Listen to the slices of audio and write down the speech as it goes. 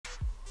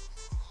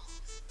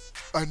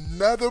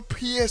Another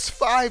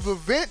PS5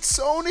 event,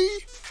 Sony?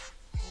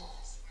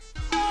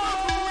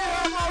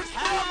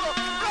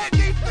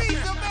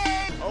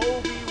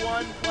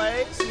 OB1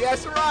 plays.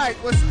 That's right.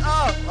 What's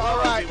up? All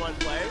right. OB1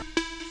 plays.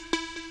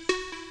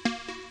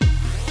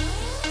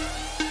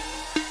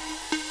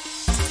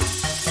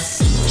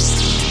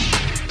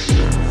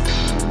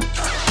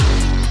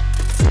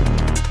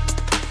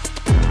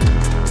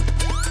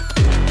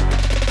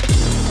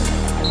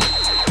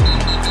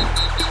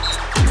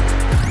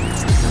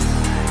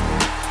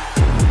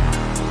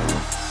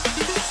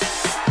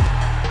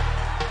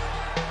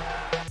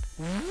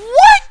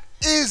 What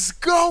is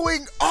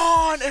going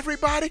on,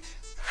 everybody?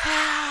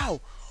 How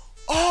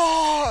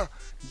are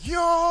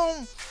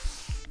you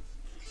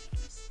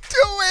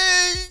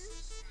doing?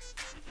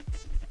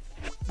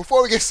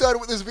 Before we get started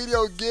with this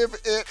video, give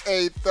it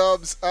a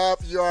thumbs up.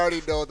 You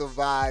already know the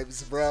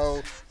vibes,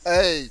 bro.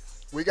 Hey,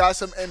 we got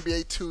some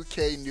NBA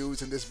 2K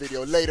news in this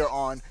video. Later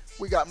on,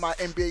 we got my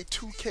NBA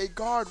 2K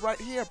guard right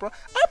here, bro.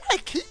 I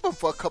might keep him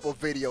for a couple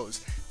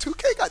videos.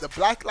 2K got the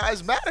Black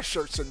Lives Matter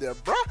shirts in there,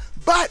 bro.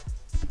 But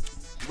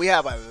we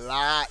have a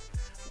lot.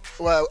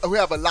 Well, we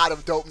have a lot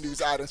of dope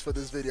news items for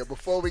this video.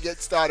 Before we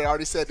get started, I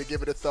already said to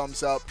give it a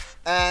thumbs up.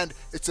 And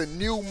it's a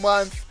new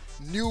month,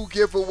 new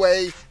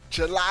giveaway.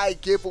 July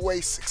giveaway,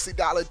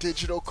 $60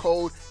 digital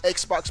code,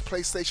 Xbox,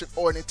 PlayStation,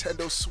 or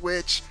Nintendo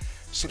Switch.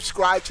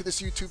 Subscribe to this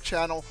YouTube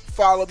channel.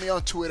 Follow me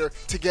on Twitter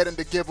to get in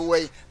the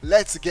giveaway.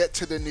 Let's get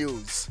to the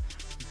news.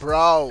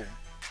 Bro,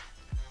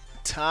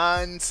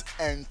 tons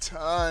and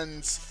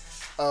tons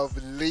of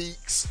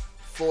leaks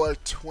for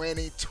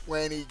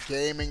 2020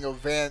 gaming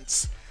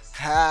events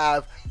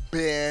have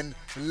been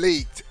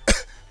leaked.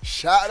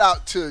 Shout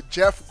out to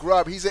Jeff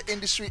Grubb. He's an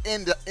industry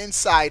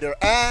insider,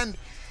 and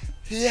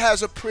he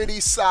has a pretty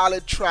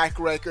solid track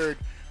record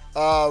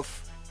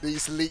of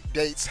these leak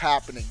dates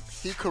happening.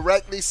 He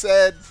correctly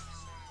said,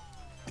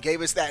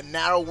 gave us that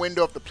narrow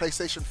window of the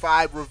PlayStation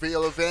 5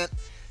 reveal event,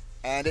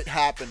 and it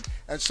happened.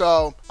 And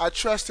so I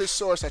trust his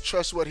source. I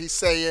trust what he's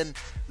saying.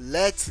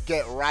 Let's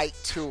get right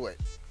to it.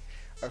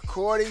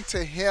 According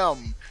to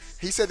him,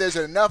 he said there's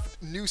enough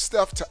new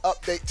stuff to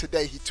update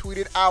today. He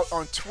tweeted out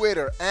on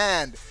Twitter,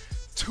 and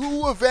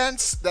two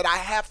events that I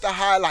have to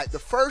highlight. The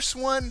first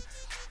one,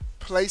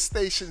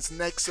 PlayStation's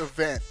next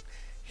event.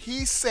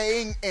 He's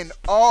saying in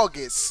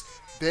August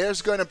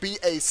there's going to be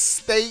a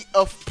state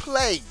of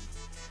play.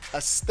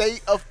 A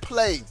state of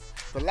play.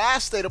 The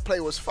last state of play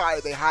was fire.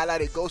 They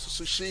highlighted Ghost of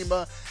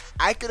Tsushima.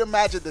 I could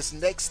imagine this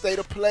next state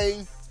of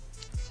play,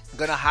 I'm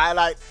going to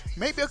highlight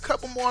maybe a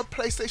couple more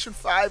PlayStation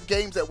 5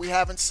 games that we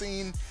haven't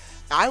seen.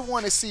 I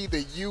want to see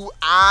the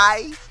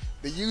UI,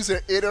 the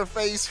user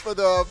interface for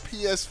the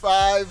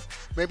PS5,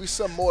 maybe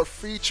some more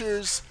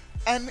features,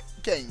 and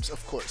games,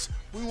 of course.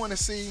 We want to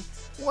see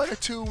one or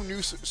two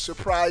new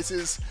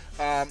surprises.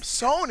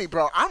 Sony,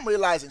 bro, I'm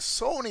realizing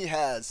Sony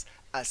has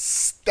a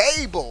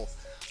stable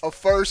of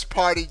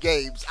first-party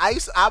games.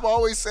 I'm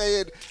always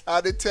saying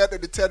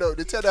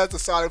Nintendo has a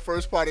solid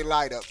first-party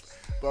lineup.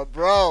 But,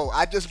 bro,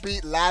 I just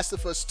beat Last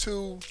of Us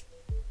 2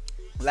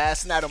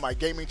 last night on my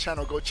gaming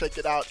channel. Go check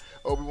it out.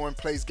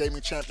 OB1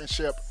 Gaming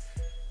Championship.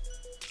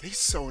 These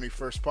Sony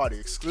first-party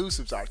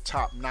exclusives are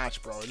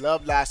top-notch, bro. I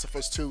love Last of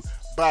Us 2.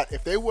 But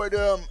if they were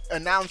to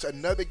announce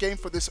another game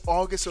for this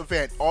August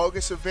event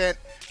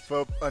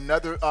for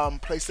another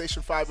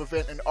PlayStation 5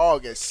 event in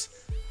August,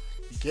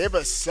 give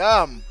us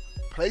some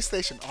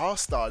PlayStation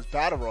All-Stars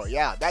Battle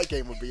Royale. That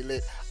game would be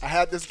lit. I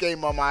had this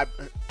game on my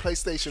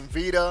PlayStation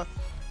Vita.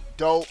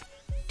 Dope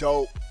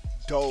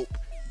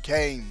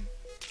game.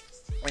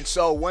 And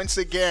so once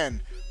again,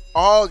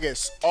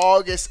 August,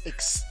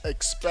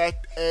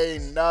 expect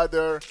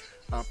another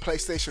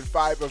PlayStation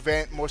 5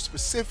 event, more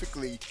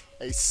specifically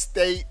a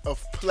state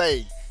of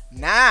play.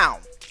 Now,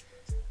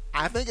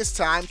 I think it's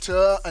time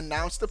to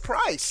announce the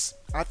price.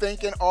 I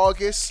think in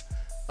August,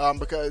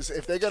 because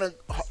if they're going to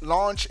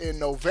launch in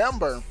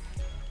November,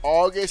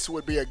 August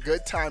would be a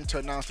good time to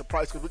announce the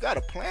price, because we got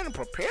to plan and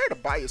prepare to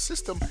buy a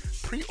system.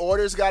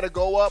 Pre-orders got to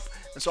go up,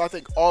 and so I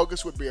think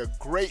August would be a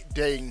great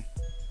day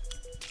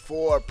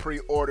for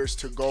pre-orders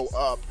to go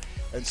up.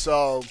 And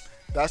so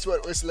that's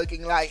what it's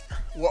looking like.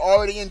 We're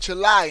already in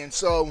July, and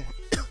so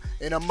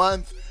in a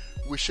month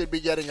we should be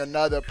getting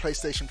another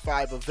PlayStation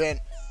 5 event.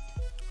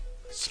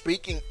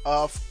 Speaking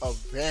of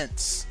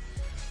events,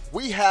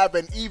 we have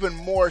an even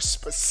more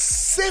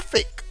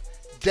specific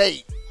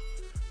date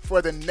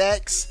for the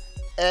next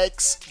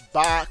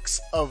Xbox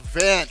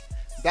event.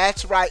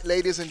 That's right,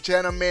 ladies and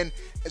gentlemen.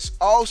 It's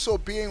also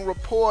being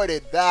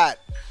reported that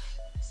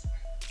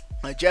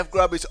Jeff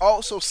Grubb is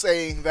also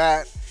saying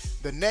that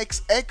the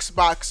next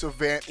Xbox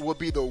event will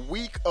be the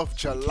week of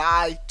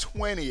July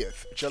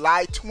 20th.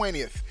 July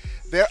 20th.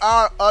 There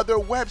are other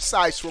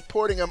websites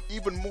reporting an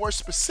even more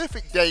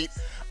specific date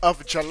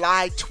of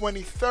July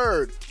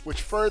 23rd,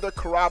 which further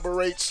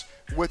corroborates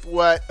with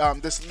what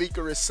this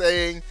leaker is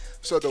saying.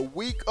 So the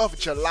week of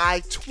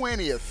July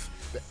 20th,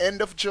 the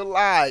end of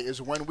July,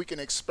 is when we can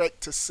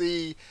expect to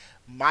see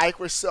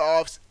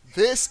Microsoft's.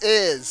 This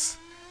is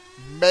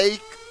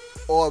make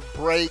or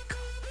break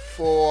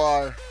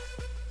for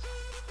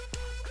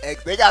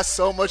They got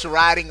so much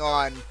riding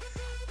on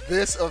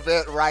this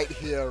event right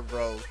here,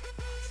 bro.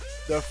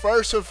 The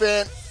first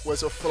event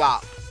was a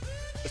flop.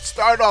 It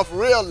started off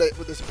real lit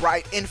with this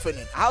Bright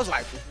Infinite. I was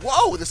like,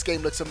 whoa, this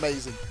game looks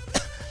amazing.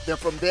 Then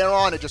from there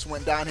on, it just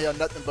went downhill.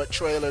 Nothing but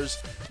trailers,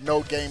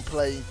 no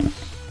gameplay.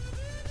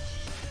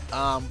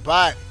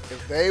 But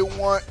if they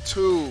want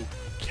to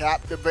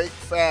captivate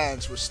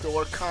fans,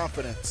 restore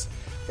confidence,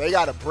 they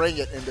got to bring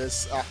it in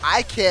this.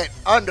 I can't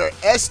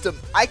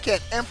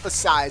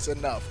emphasize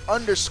enough,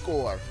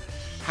 underscore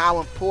how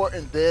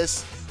important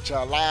this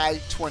July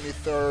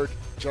 23rd,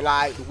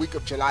 the week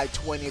of July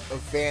 20th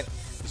event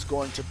is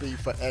going to be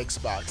for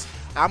Xbox.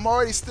 I'm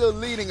already still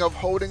leaning of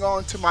holding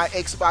on to my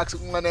Xbox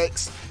One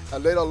X a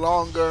little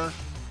longer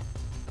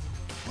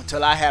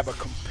until I have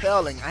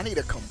I need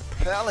a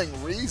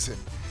compelling reason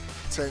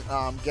to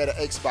get an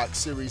Xbox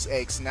Series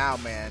X now,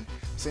 man,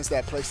 since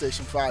that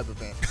PlayStation 5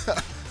 event.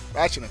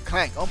 Ratchet and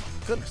Clank, oh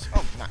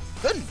my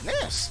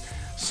goodness.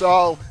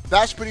 So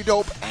that's pretty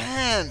dope,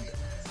 and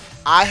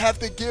I have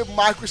to give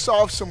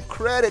Microsoft some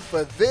credit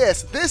for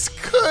this. This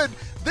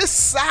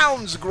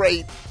sounds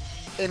great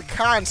in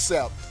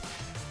concept,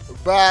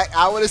 but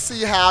I want to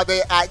see how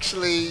they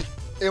actually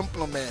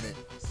implement it.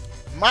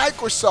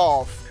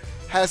 Microsoft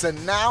has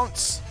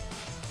announced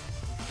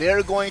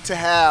they're going to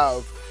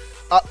have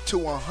up to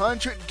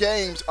 100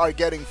 games are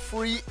getting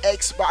free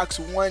Xbox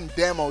One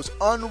demos.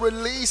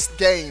 Unreleased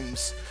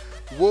games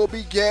will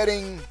be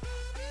getting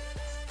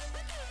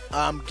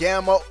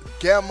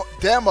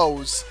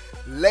demos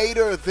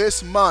later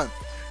this month.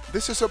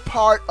 This is a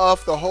part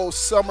of the whole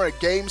Summer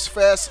Games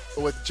Fest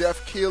with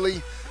Jeff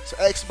Keighley. So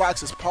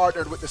Xbox is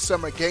partnered with the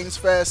Summer Games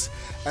Fest,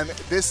 and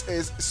this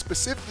is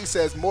specifically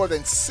says more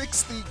than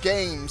 60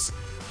 games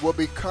will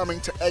be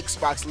coming to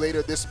Xbox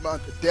later this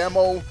month. A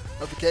demo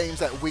of the games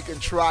that we can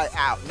try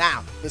out.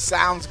 Now, this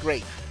sounds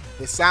great.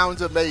 This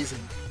sounds amazing.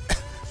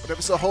 But if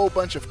it's a whole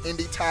bunch of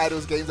indie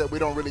titles, games that we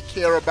don't really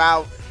care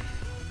about,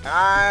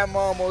 I'm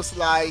almost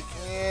like,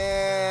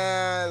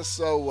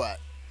 so what?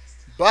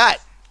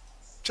 But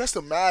just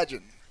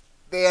imagine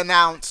they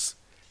announce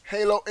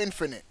Halo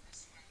Infinite.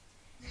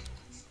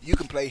 You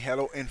can play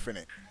Halo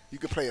Infinite. You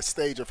can play a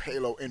stage of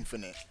Halo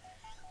Infinite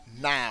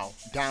now,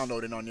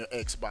 downloading on your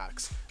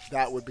Xbox.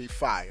 That would be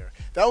fire.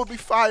 That would be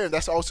fire.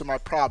 That's also my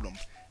problem.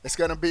 It's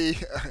gonna be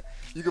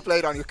you can play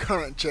it on your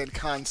current gen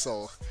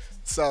console.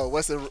 So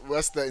what's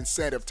the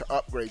incentive to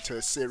upgrade to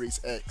a Series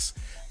X?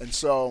 And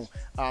so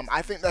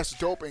I think that's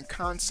dope in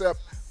concept.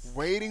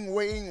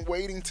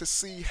 Waiting to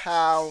see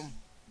how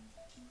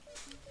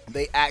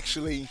they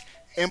actually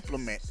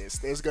implement this.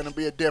 There's going to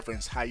be a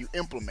difference how you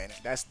implement it.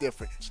 That's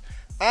different.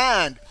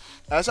 And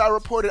as I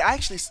reported, I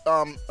actually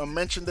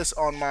mentioned this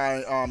on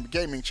my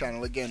gaming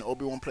channel. Again,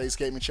 OB1play's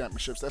Gaming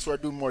Championships. That's where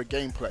I do more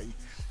gameplay.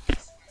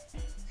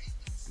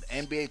 The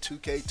NBA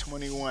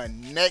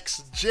 2K21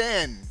 next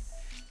gen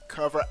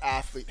cover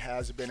athlete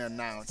has been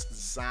announced.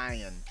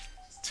 Zion.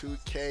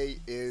 2K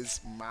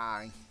is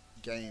my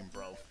game,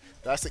 bro.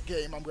 That's a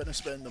game I'm going to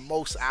spend the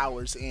most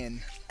hours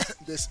in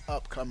this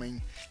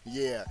upcoming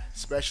year,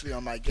 especially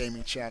on my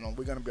gaming channel.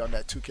 We're going to be on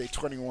that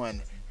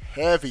 2K21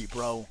 heavy,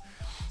 bro.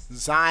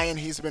 Zion,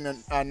 he's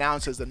been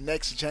announced as the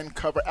next gen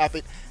cover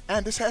athlete,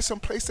 and this has some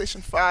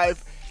PlayStation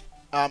 5,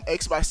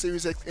 Xbox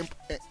Series X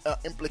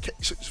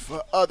implications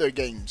for other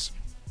games.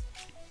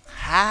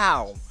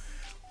 How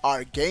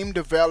are game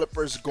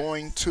developers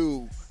going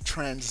to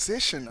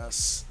transition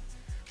us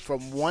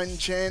from one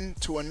gen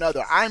to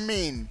another? I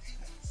mean,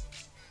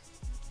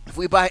 if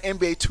we buy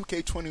NBA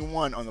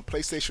 2K21 on the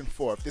PlayStation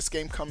 4, if this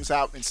game comes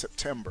out in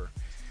September,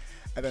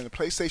 and then the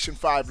PlayStation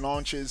 5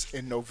 launches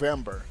in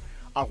November,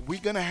 are we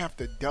going to have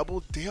to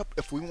double dip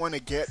if we want to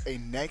get a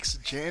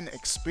next-gen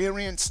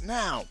experience?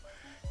 Now,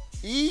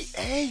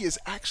 EA is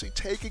actually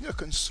taking a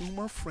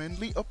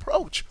consumer-friendly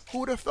approach. Who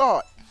would have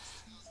thought?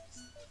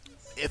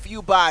 If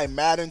you buy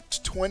Madden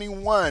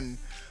 21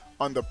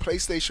 on the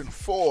PlayStation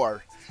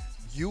 4,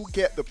 you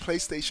get the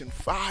PlayStation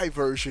 5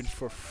 version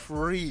for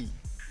free.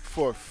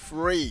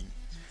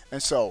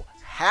 And so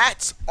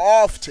hats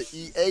off to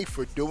EA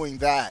for doing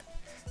that.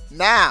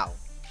 Now,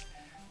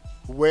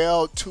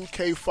 will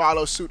 2K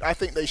follow suit? I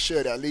think they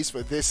should, at least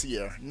for this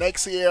year.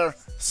 Next year,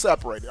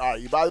 separate. All right,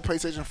 you buy the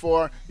PlayStation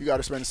 4, you got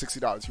to spend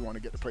 $60 if you want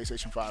to get the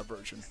PlayStation 5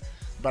 version.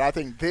 But I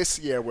think this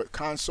year, with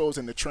consoles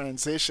in the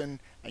transition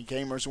and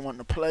gamers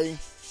wanting to play,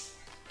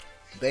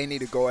 they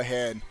need to go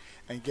ahead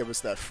and give us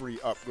that free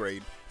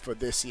upgrade for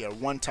this year. A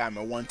one-time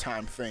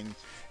thing.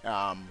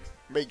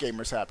 Make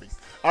gamers happy.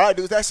 Alright,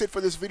 dudes, that's it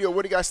for this video.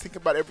 What do you guys think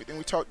about everything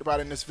we talked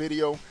about in this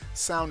video?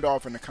 Sound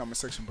off in the comment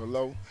section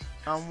below.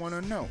 I want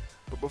to know.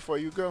 But before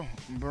you go,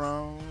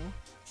 bro,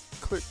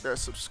 click that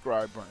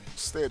subscribe button.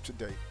 Stay up to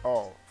date.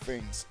 All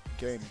things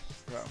gaming.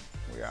 Bro,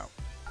 we out.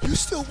 You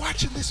still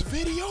watching this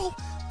video?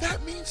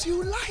 That means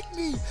you like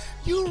me.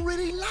 You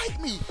really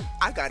like me.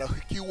 I gotta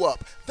hook you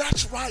up.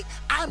 That's right.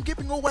 I'm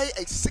giving away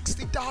a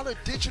 $60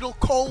 digital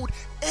code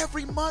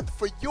every month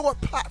for your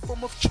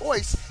platform of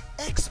choice.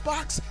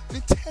 Xbox,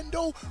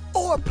 Nintendo,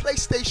 or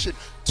PlayStation.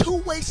 2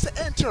 ways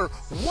to enter.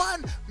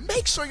 1,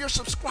 make sure you're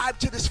subscribed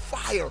to this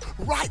fire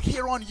right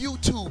here on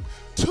YouTube.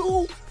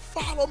 2,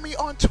 follow me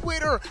on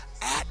Twitter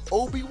at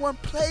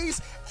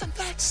OB1playYT, and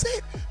that's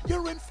it.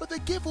 You're in for the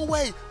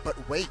giveaway. But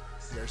wait,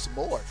 there's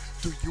more.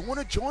 Do you want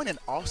to join an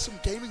awesome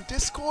gaming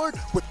Discord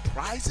with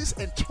prizes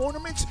and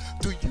tournaments?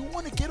 Do you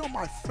want to get on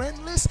my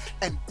friend list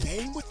and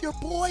game with your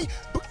boy?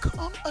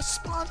 Become a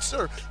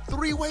sponsor.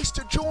 3 ways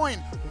to join.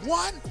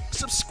 1,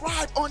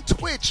 subscribe on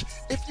Twitch.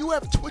 If you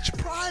have Twitch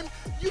Prime,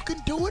 you can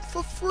do it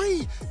for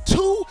free.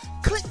 2,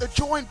 click the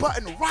join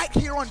button right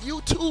here on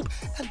YouTube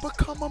and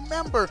become a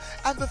member.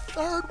 And the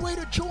 3rd way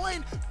to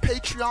join,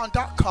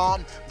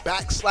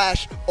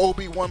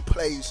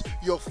 patreon.com/OB1playYT.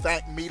 You'll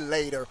thank me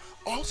later.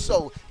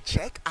 Also,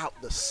 check out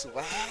the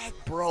swag,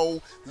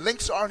 bro.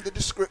 Links are in the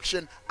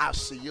description. I'll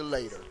see you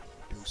later.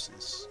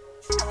 Deuces.